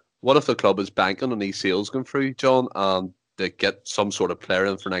 So what if the club is banking on these sales going through, John, and they get some sort of player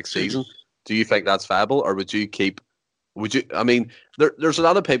in for next season? Do you think that's viable, or would you keep? I mean, there's a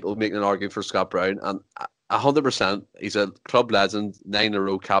lot of people making an argument for Scott Brown, and 100%, he's a club legend,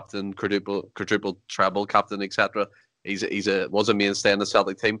 9-in-a-row captain, quadruple treble captain, etc. Was a mainstay in the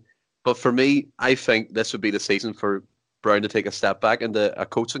Celtic team. But for me, I think this would be the season for Brown to take a step back into a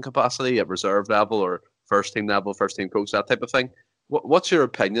coaching capacity at reserve level or first team level, first team coach, that type of thing. What's your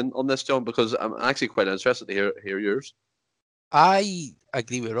opinion on this, John? Because I'm actually quite interested to hear yours. I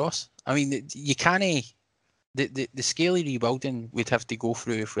agree with Ross. I mean, you can't. The scaly rebuilding we'd have to go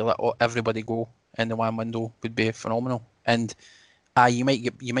through if we let everybody go in the one window would be phenomenal. And you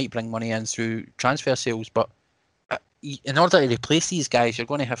might bring money in through transfer sales, but in order to replace these guys, you're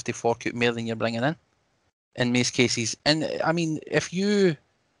going to have to fork out more than you're bringing in most cases. And I mean, if you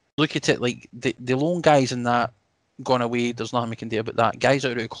look at it like the loan guys in that gone away, there's nothing we can do about that. Guys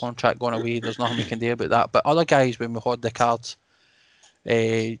out of contract gone away, there's nothing we can do about that. But other guys, when we hold the cards,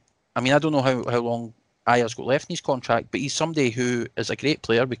 I mean, I don't know how long Ayer's got left in his contract, but he's somebody who is a great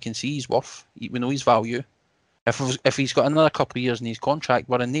player. We can see his worth. We know his value. If he's got another couple of years in his contract,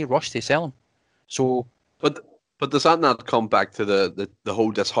 we're in no rush to sell him. So, but does that not come back to the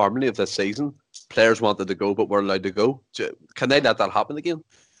whole disharmony of this season? Players wanted to go, but we're allowed to go. Can they let that happen again?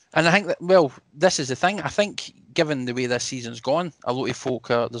 And I think that, well, this is the thing. I think, given the way this season's gone, a lot of folk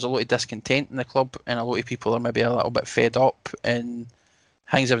there's a lot of discontent in the club, and a lot of people are maybe a little bit fed up, and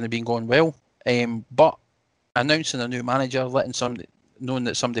things haven't been going well. But announcing a new manager, knowing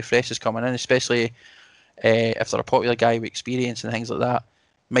that somebody fresh is coming in, especially if they're a popular guy with experience and things like that,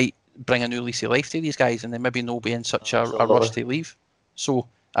 might bring a new lease of life to these guys, and they maybe not be in such a rush to leave. So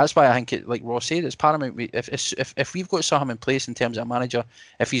That's why I think, like Ross said, it's paramount. If we've got something in place in terms of a manager,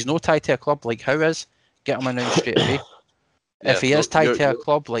 if he's no tied to a club like Howe is, get him announced straight away. Yeah, if he is tied to a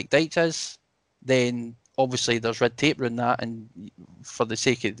club like Dykes is, then obviously there's red tape around that, and for the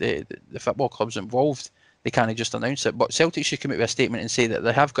sake of the football clubs involved, they can't just announce it. But Celtic should come out with a statement and say that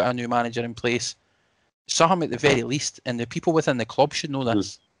they have got a new manager in place, something at the very least, and the people within the club should know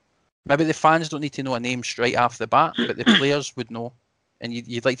this. Maybe the fans don't need to know a name straight off the bat, but the players would know, and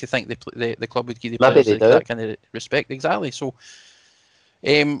you'd like to think the club would give the players that kind of respect. Exactly. So,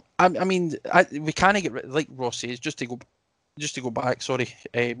 I mean, we can't get, like Ross says, just to go back. Sorry,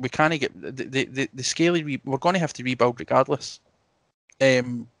 we can't get the scaly. We're going to have to rebuild regardless.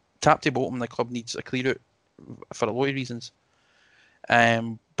 Tap to bottom, the club needs a clear out for a lot of reasons.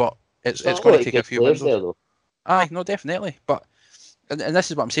 But it's going to take a few windows. Aye, no, definitely. But and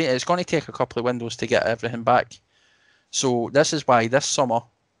this is what I'm saying. It's going to take a couple of windows to get everything back. So this is why this summer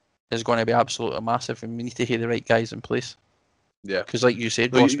is going to be absolutely massive, and we need to have the right guys in place. Yeah. Because, like you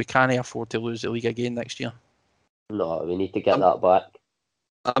said, Ross, we can't afford to lose the league again next year. No, we need to get that back.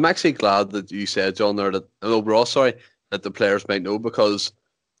 I'm actually glad that you said, John, there that Ross, sorry, that the players might know, because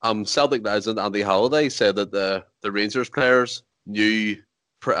Celtic legend Andy Halliday said that the Rangers players knew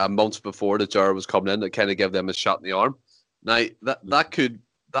months before that Jar was coming in, that kind of gave them a shot in the arm. Now that could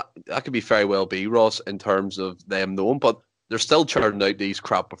be very well be, Ross, in terms of them knowing, but they're still churning out these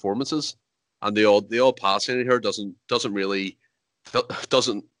crap performances, and the odd passing in here doesn't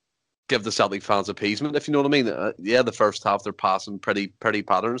give the Celtic fans appeasement, if you know what I mean. Yeah, the first half they're passing pretty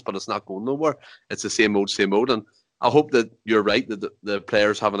patterns, but it's not going nowhere. It's the same old, and I hope that you're right, that the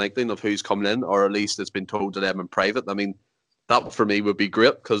players have an inkling of who's coming in, or at least it's been told to them in private. I mean, that for me would be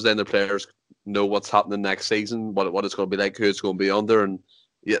great, because then the players know what's happening next season, what it's going to be like, who it's going to be under, and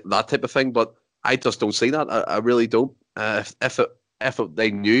that type of thing. But I just don't see that. I really don't. If they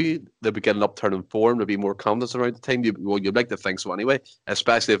knew they'd be getting an upturn in form, there'd be more confidence around the team. You'd like to think so anyway,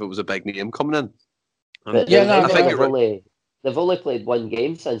 especially if it was a big name coming in. I think they've only played one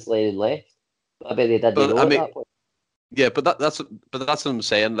game since Lennon left. Maybe they didn't know at that point. Yeah, but that's what I'm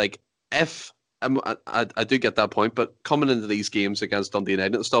saying. Like, if I do get that point, but coming into these games against Dundee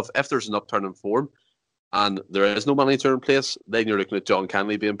United and stuff, if there's an upturn in form and there is no manager in place, then you're looking at John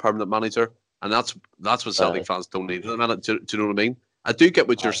Kennedy being permanent manager, and that's what Celtic fans don't need at the minute. Do you know what I mean? I do get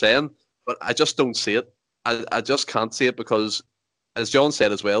what you're saying, but I just don't see it. I just can't see it, because, as John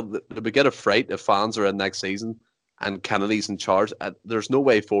said as well, there would get a fright if fans are in next season and Kennedy's in charge. There's no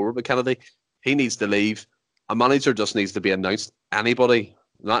way forward with Kennedy. He needs to leave. A manager just needs to be announced. Not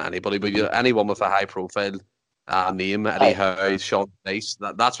anybody, but anyone with a high profile name, Eddie Howe, Sean Dyche,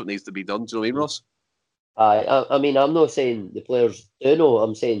 that's what needs to be done. Do you know what I mean, Ross? I mean, I'm not saying the players do know.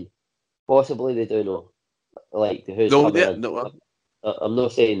 I'm saying possibly they do know. Like, who's coming in. No, I'm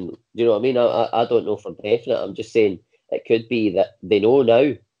not saying, you know what I mean? I don't know for definite. I'm just saying it could be that they know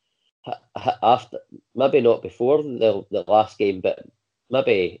now. After, maybe not before the last game, but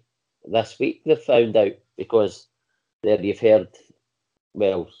maybe this week they've found out, because there you've heard,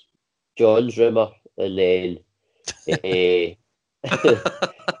 well, John's rumour, and then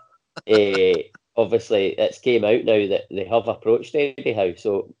obviously it's came out now that they have approached Eddie Howe.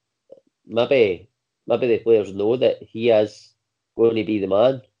 So maybe the players know that he is going to be the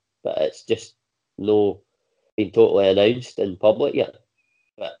man, but it's just no been totally announced in public yet.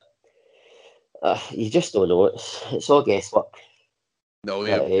 But you just don't know. It's all guesswork. No,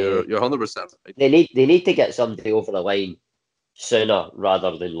 you're 100% right. They need to get somebody over the line sooner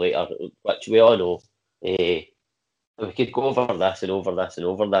rather than later, which we all know. We could go over this and over this and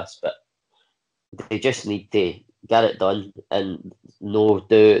over this, but they just need to get it done and do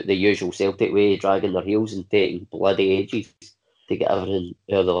the usual Celtic way, dragging their heels and taking bloody ages to get everything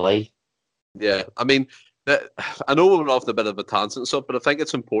out of the line. Yeah, I mean, I know we're off a bit of a tangent and stuff, but I think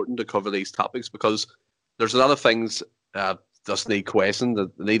it's important to cover these topics, because there's a lot of things just need questions,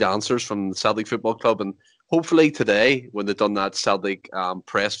 that need answers from the Celtic Football Club, and hopefully today, when they've done that Celtic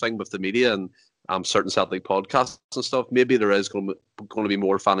press thing with the media and certain Celtic podcasts and stuff, maybe there is going to be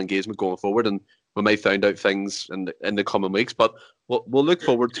more fan engagement going forward, and we may find out things in the coming weeks. But we'll look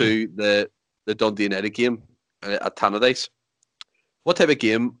forward to the Dundee United game at Tannadice. What type of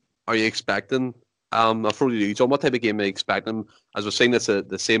game are you expecting? I'll throw to you, John. What type of game are you expecting? As we're saying, it's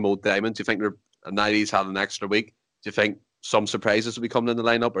the same old diamond. Do you think the 90s had an extra week? Do you think some surprises will be coming in the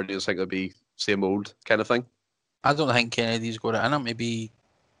lineup, or do you think it'll be same old kind of thing? I don't think Kennedy's got it in him to be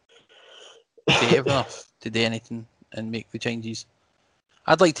creative enough to do anything and make the changes.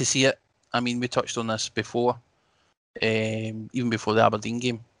 I'd like to see it. I mean, we touched on this before, even before the Aberdeen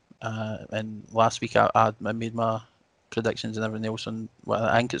game. And last week I made my predictions and everything else on what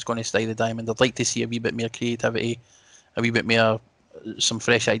I think it's going to stay the diamond. I'd like to see a wee bit more creativity, a wee bit more, some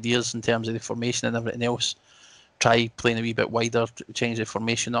fresh ideas in terms of the formation and everything else. Try playing a wee bit wider, change the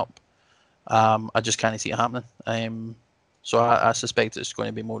formation up. I just can't see it happening. So I suspect it's going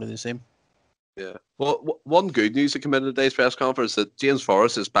to be more of the same. Yeah. Well, one good news that came in today's press conference that James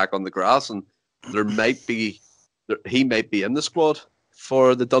Forrest is back on the grass, and he might be in the squad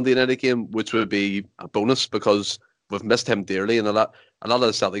for the Dundee United game, which would be a bonus because we've missed him dearly, and a lot of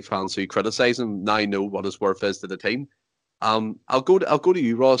the Celtic fans who criticise him now know what his worth is to the team. I'll go to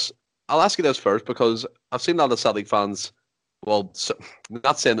you, Ross. I'll ask you this first because I've seen a lot of Celtic fans. Well,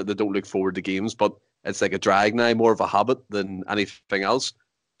 not saying that they don't look forward to games, but it's like a drag now, more of a habit than anything else.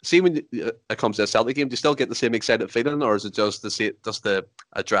 See, when it comes to a Celtic game, do you still get the same excited feeling, or is it just a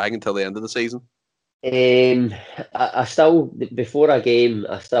drag until the end of the season? I still, before a game,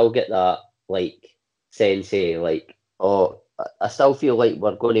 I still get that like sense of like, oh, I still feel like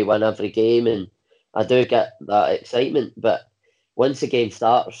we're going to win every game, and I do get that excitement. But once the game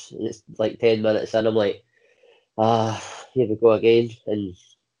starts, and it's like 10 minutes in, I'm like, here we go again, and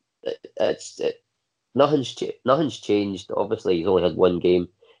nothing's changed. Obviously, he's only had one game.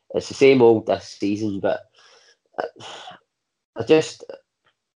 It's the same old this season, but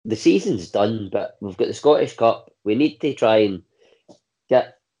the season's done. But we've got the Scottish Cup. We need to try and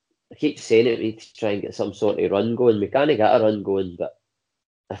get. I keep saying it. We need to try and get some sort of run going. We can't get a run going, but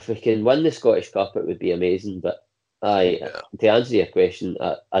if we can win the Scottish Cup, it would be amazing. But to answer your question,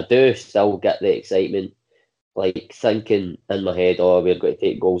 I do still get the excitement. Like thinking in my head, oh, we're going to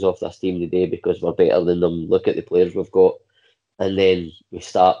take goals off this team today because we're better than them. Look at the players we've got. And then we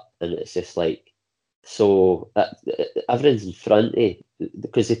start, and it's just like, so everything's in front of,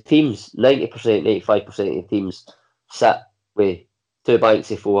 because the teams, 90%, 95% of the teams sit with two banks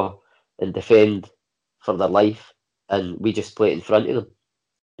of four and defend for their life, and we just play it in front of them.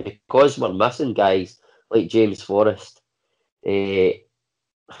 Because we're missing guys like James Forrest, I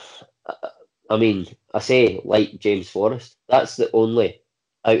mean, I say like James Forrest, that's the only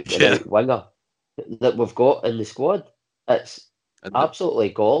out-and-out winger that we've got in the squad. It's absolutely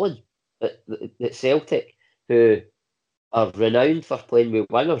galling that Celtic, who are renowned for playing with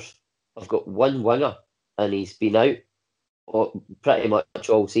wingers, have got one winger and he's been out pretty much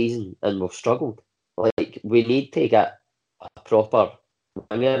all season and we've struggled. Like, we need to get a proper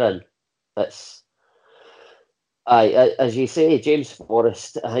winger in. It's as you say, James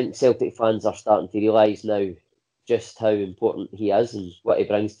Forrest, I think Celtic fans are starting to realise now just how important he is and what he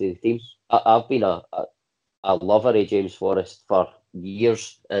brings to the team. I've been a lover of James Forrest for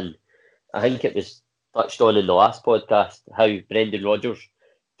years, and I think it was touched on in the last podcast how Brendan Rodgers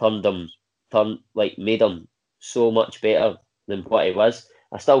made him so much better than what he was.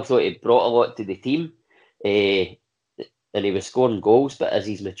 I still thought he brought a lot to the team, and he was scoring goals, but as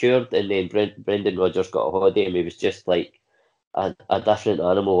he's matured, and then Brendan Rodgers got a hold of him, he was just like a different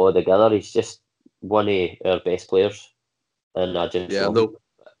animal altogether. He's just one of our best players, and I just love him.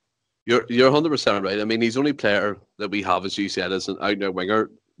 You're 100% right. I mean, he's the only player that we have, as you said, as an out-and-out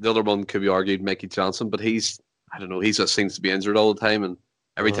winger. The other one could be argued Mickey Johnson, but he just seems to be injured all the time, and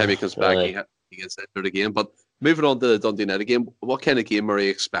every time he comes back, he gets injured again. But moving on to the Dundee United game, what kind of game are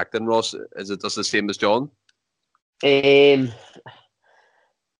you expecting, Ross? Is it just the same as John? I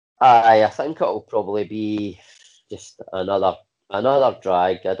think it'll probably be just another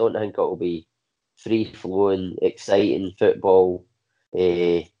drag. I don't think it'll be free-flowing, exciting football.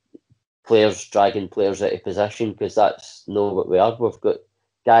 Players dragging players out of position, because that's not what we are. We've got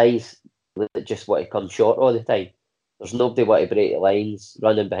guys that just want to come short all the time. There's nobody want to break the lines,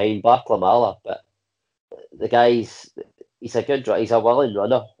 running behind Lamala, but the guys, he's a willing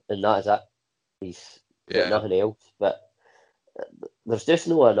runner, and that is it. He's got nothing else. But there's just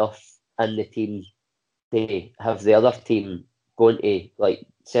not enough in the team to have the other team going to, like,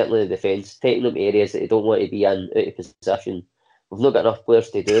 certainly the defence, taking them to areas that they don't want to be in, out of possession. We've not got enough players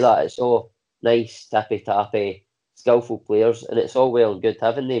to do that. It's all nice, tappy, skillful players, and it's all well and good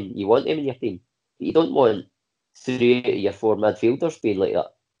having them. You want them in your team, but you don't want 3 out of your 4 midfielders being like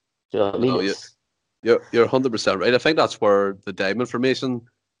that. Do you know what I mean? No, you're 100% right. I think that's where the diamond formation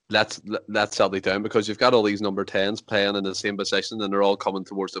lets Celtic down, because you've got all these number 10s playing in the same position, and they're all coming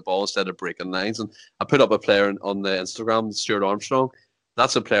towards the ball instead of breaking lines. And I put up a player on the Instagram, Stuart Armstrong.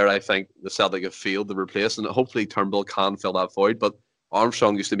 That's a player I think the Celtic have failed to replace, and hopefully Turnbull can fill that void. But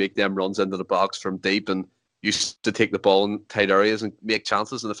Armstrong used to make them runs into the box from deep and used to take the ball in tight areas and make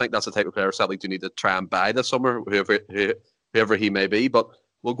chances. And I think that's the type of player Celtic do need to try and buy this summer, whoever he may be. But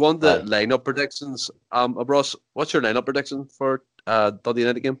we'll go on to lineup predictions. Ross, what's your lineup prediction for Dundee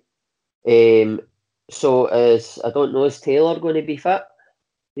United game? So I don't know, is Taylor going to be fit?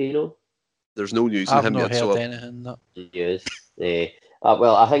 Do you know? There's no news on I've him not yet, heard so anything. No. Yes.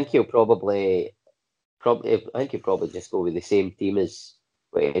 Well, I think he'll probably just go with the same team as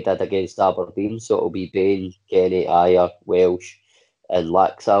what he did against Aberdeen. So it'll be Bain, Kenny, Ayer, Welsh, and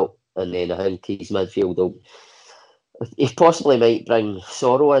Laxalt. And then I think his midfield will. He possibly might bring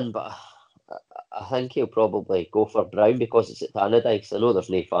Sorrow in, but I think he'll probably go for Brown because it's at Tannadice. I know there's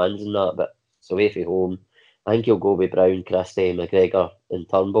no fans in that, but it's away from home. I think he'll go with Brown, Christie, McGregor, and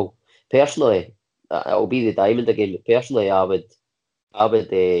Turnbull. Personally, it'll be the Diamond again. But personally, I would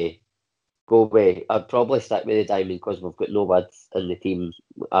go with. I'd probably stick with the Diamond because we've got no width in the team,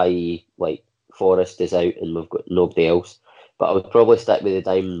 i.e., like Forrest is out and we've got nobody else. But I would probably stick with the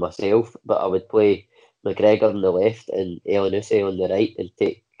Diamond myself. But I would play McGregor on the left and Elyounoussi on the right and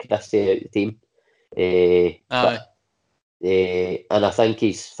take Christie out the team. And I think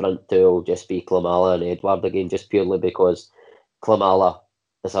his front two will just be Klimala and Edward again, just purely because Klimala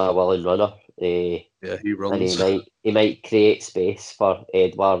is a willing runner. yeah, he runs. And he might create space for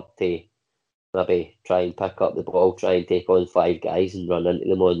Edward to maybe try and pick up the ball, try and take on 5 guys and run into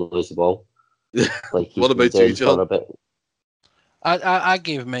them and lose the ball. Like he's What been about you, doing John? for a bit. I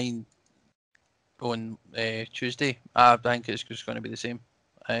gave mine on Tuesday. I think it's just going to be the same.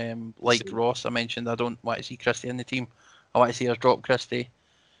 Like Ross, I mentioned, I don't want to see Christie in the team. I want to see us drop Christie.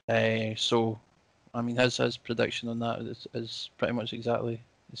 So, I mean, his prediction on that is pretty much exactly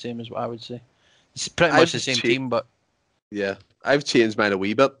the same as what I would say. It's pretty much the same team, but yeah, I've changed mine a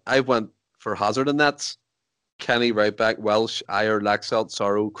wee bit. I went for Hazard in nets, Kenny right back, Welsh, Ayer, Laxalt,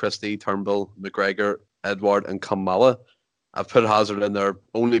 Sorrow, Christie, Turnbull, McGregor, Edward, and Kamala. I've put Hazard in there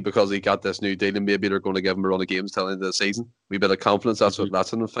only because he got this new deal and maybe they're going to give him a run of games till the end of the season. We bit of confidence. That's what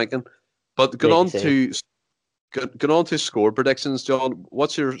I'm thinking. But get on to score predictions, John.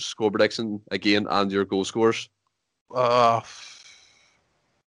 What's your score prediction again and your goal scores? 2-0.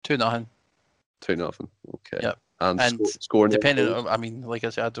 2-0. Okay. Yep. And scoring depending on, I mean, like I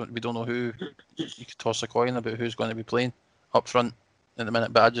said, we don't know who. You could toss a coin about who's going to be playing up front in the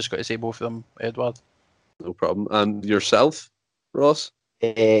minute, but I just got to say both of them, Edward. No problem. And yourself, Ross?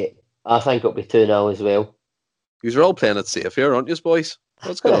 I think it'll be 2-0 as well. You're all playing it safe here, aren't you, boys?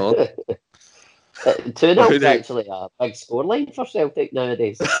 What's going on? 2-0 is actually a big scoreline for Celtic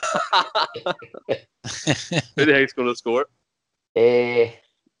nowadays. Who the heck's going to score?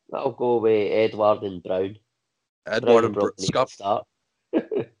 I'll go with Edward and Brown. Edward and Brown. Start.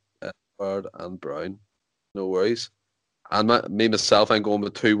 Edward and Brown. No worries. And myself, I'm going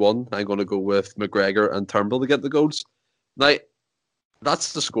with 2-1. I'm going to go with McGregor and Turnbull to get the goals. Now,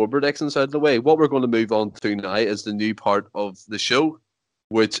 that's the score predictions out of the way. What we're going to move on to now is the new part of the show,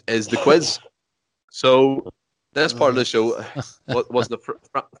 which is the quiz. So, this part of the show, what was the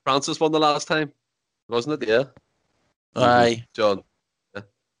Francis won the last time? Wasn't it? Yeah. Aye. John. Yeah.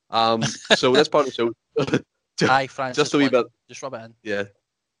 So this part of the show. Aye, Francis. Just a wee bit. Just rub it in. Yeah.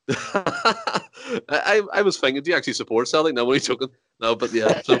 I was thinking, do you actually support Celtic? No, what are you talking? No, but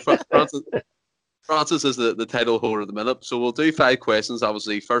yeah. So Francis is the title holder at the minute. So we'll do 5 questions.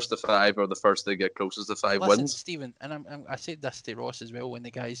 Obviously, first to 5 or the first to get closest to 5 wins. Stephen, and I said this to Ross as well when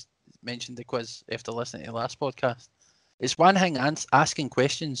the guys mentioned the quiz after listening to the last podcast. It's one thing asking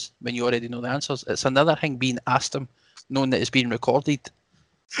questions when you already know the answers. It's another thing being asked them, knowing that it's being recorded.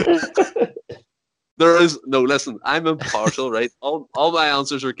 There is no. Listen, I'm impartial, right? All my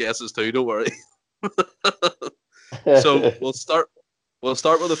answers are guesses too. Don't worry. So we'll start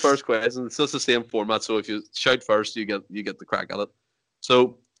with the first question. It's just the same format. So if you shout first, you get the crack at it.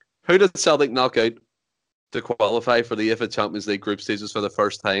 So, who did Celtic knock out to qualify for the UEFA Champions League group stages for the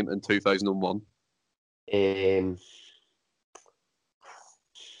first time in 2001?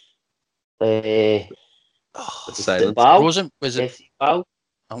 Silence. Was it? I'm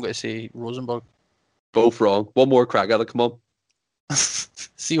going to say Rosenborg. Both wrong. One more crack at it. Come on.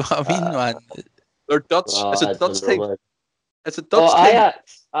 See what I mean, man? They're Dutch. It's a Dutch team. It's a Dutch team.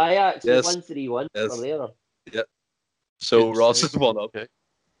 Ajax. Yes. 1-3-1 Yes. for there. Yeah. So Good Ross save. is 1 up. Okay.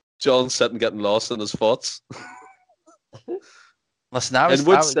 John's sitting getting lost in his thoughts. Listen, I was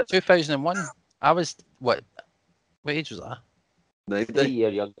 2001. I was what age was that? 90. 3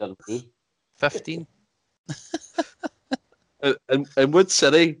 years younger than me. 15. And which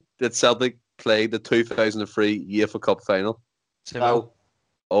city did Celtic play the 2003 UEFA Cup final? Seville.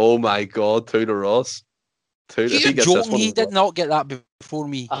 Oh my God, 2 to Ross. 2 to You're joking, he did not get that before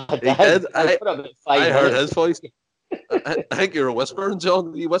me. I He did. I heard minutes. his voice. I think you're whispering,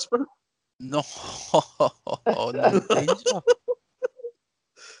 John. You whisper? No. No danger.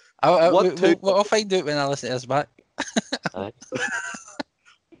 I'll find out when I listen to this back.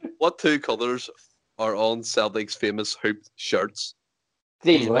 What 2 colours are on Celtic's famous hooped shirts?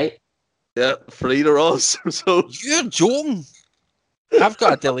 Green, white. Yeah, 3 to Ross. So You're joking. I've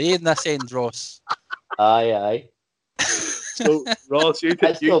got a delay in this end, Ross. Aye. so Ross, you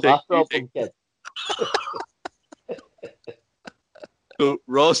That's take not my you problem, kid. So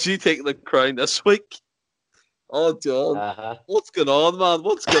Ross, you take the crown this week. Oh, John, what's going on, man?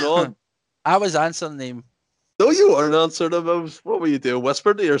 What's going on? I was answering them. No, you weren't answering them. What were you doing?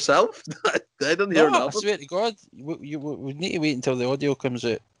 Whispering to yourself? I didn't hear No, I nothing. swear to God, we need to wait until the audio comes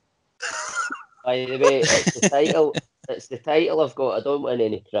out. By the way, it's the title. It's the title I've got. I don't want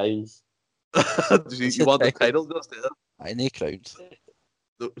any crowns. you want the title just there? I need crowns.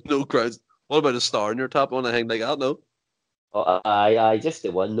 No crowns. What about a star in your top on a hang like that? No. Oh, aye, just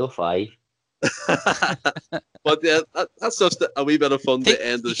the one, no 5. But yeah, that's just a wee bit of fun to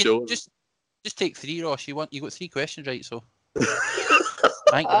end the show. Just take 3, Ross. You got 3 questions right, so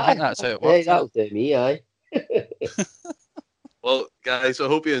I think that's how it works. Hey, that'll do me, aye. Well, guys, I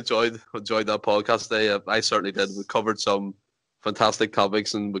hope you enjoyed that podcast today. I certainly did. We covered some fantastic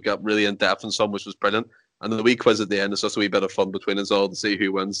topics and we got really in depth in some, which was brilliant. And the wee quiz at the end is just a wee bit of fun between us all to see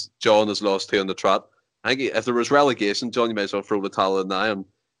who wins. John has lost 2 on the trot. I think if there was relegation, John, you might as well throw the towel in now and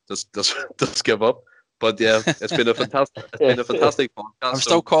just give up. But yeah, it's been a fantastic podcast. I'm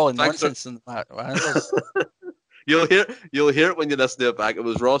still calling nonsense in that. You'll hear it when you listen to it back. It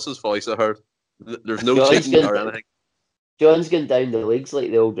was Ross's voice I heard. There's no cheating or anything. John's going down the leagues like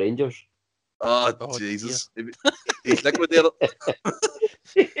the old Rangers. Oh Jesus. He's liquidated.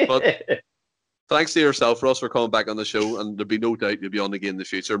 But thanks to yourself, Ross, for coming back on the show, and there'll be no doubt you'll be on again in the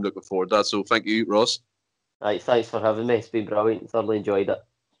future. I'm looking forward to that. So thank you, Ross. Right, thanks for having me. It's been brilliant. Thoroughly enjoyed it.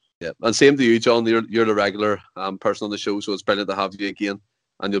 Yeah, and same to you, John. You're the regular person on the show, so it's brilliant to have you again.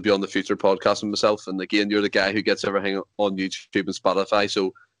 And you'll be on the future podcast with myself. And again, you're the guy who gets everything on YouTube and Spotify.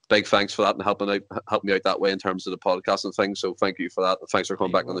 So big thanks for that and helping me out that way in terms of the podcast and things. So thank you for that. And thanks for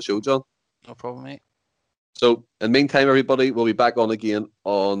coming back on the show, John. No problem, mate. So in the meantime, everybody, we'll be back on again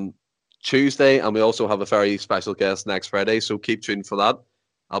on Tuesday, and we also have a very special guest next Friday. So keep tuned for that.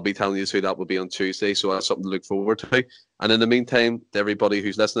 I'll be telling you who that will be on Tuesday, so that's something to look forward to. And in the meantime, to everybody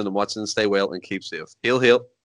who's listening and watching, stay well and keep safe. Hail, hail.